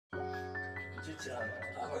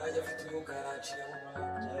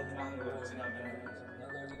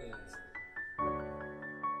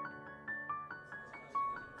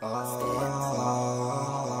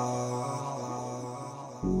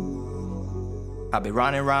I be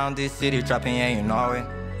running around this city trapping, yeah, you know it.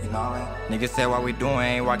 Niggas say what we doing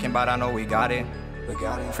ain't working, but I know we got it.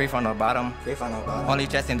 Free from the bottom. Only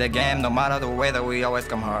chasing the game, no matter the weather, we always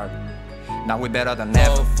come hard. Now we better than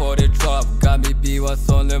ever. For the drop, got me be what's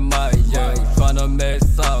on the mind, yeah. Tryna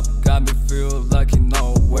mess up, got me feel like in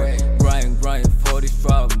no way. Grind for the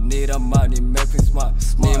drop, need a money, make me smart.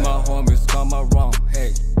 Need my homies come around,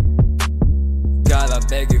 hey. Got a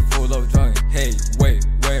bag full of joint, hey, wait,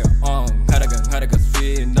 Haraga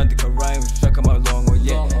street, nanti ka rhyme, shaka malongo,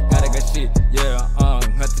 yeah. Haraga shit, yeah,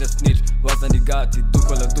 hati da snitch, wasn't the gati,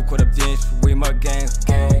 dukola bjench, we my gang.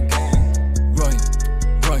 Grind,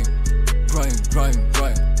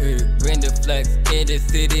 hey. Win the flex, in the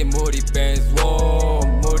city, moody bands, whoa,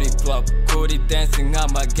 moody club, goody dancing,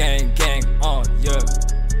 I'm a gang, yeah.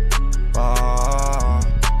 Oh,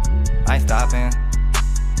 I ain't stopping.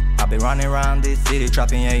 I be running around this city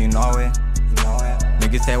trapping, yeah, you know it.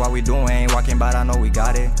 Niggas say what we doing ain't working, but I know we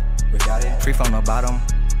got it. Free from the bottom.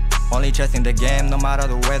 Only chasing the game, no matter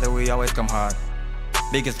the weather, we always come hard.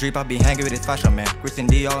 Biggest drip, I be hanging with this fashion man. Christian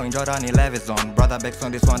Dior in Jordan 11 zone. Brother Bex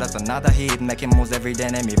on this one, that's another hit. Making moves every day,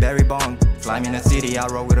 name me Barry Bone. Slime in the city, I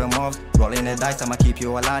roll with the moves. Rolling the dice, I'ma keep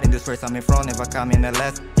you alive. In this race, I'm in front, never come in the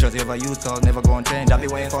last. Just ever you so never gonna change. I be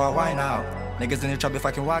waiting for a while now. Niggas in the trouble if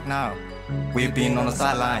I can walk now. We've been on the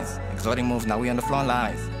sidelines. Exotic moves, now we on the front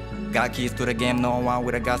lines. Got keys to the game, no one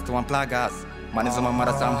with a gas to unplug us. Money's on my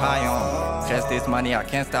mother, so I'm high on. Chase this money, I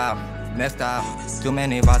can't stop. Next stop. Too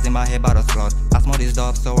many vibes in my head, but I squad. I smoke this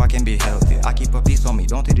dog so I can be healthy. I keep a piece on me,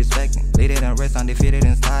 don't disrespect me. Lead it and rest, undefeated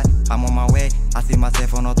inside. I'm on my way, I see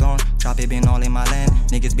myself on a throne. Trap it been all in my land.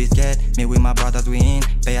 Niggas be scared, me with my brothers we in.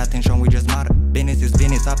 Pay attention, we just matter. Business is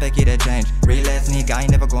business, I pack it a change. Real ass nigga, I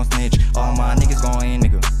ain't never gon' snitch. All my niggas going in,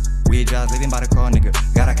 nigga. We just living by the core, nigga.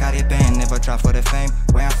 Gotta carry pain, never try for the fame.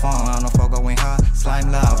 Where I'm from, I don't know for going hard.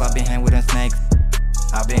 Slime love, I be hang with them snakes.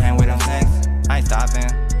 I ain't stopping.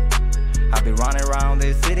 I be running around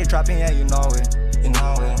this city trapping, yeah, you know it.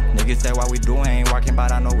 Niggas say what we doing ain't working,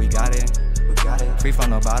 but I know we got it. Free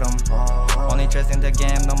from the bottom. Only chasing the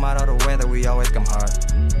game, no matter the weather, we always come hard.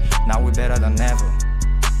 Now we better than ever.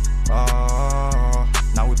 Oh,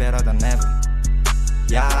 now we better than ever.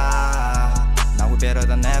 Yeah. Now we better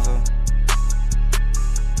than ever.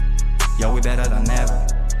 Yo, we better than ever.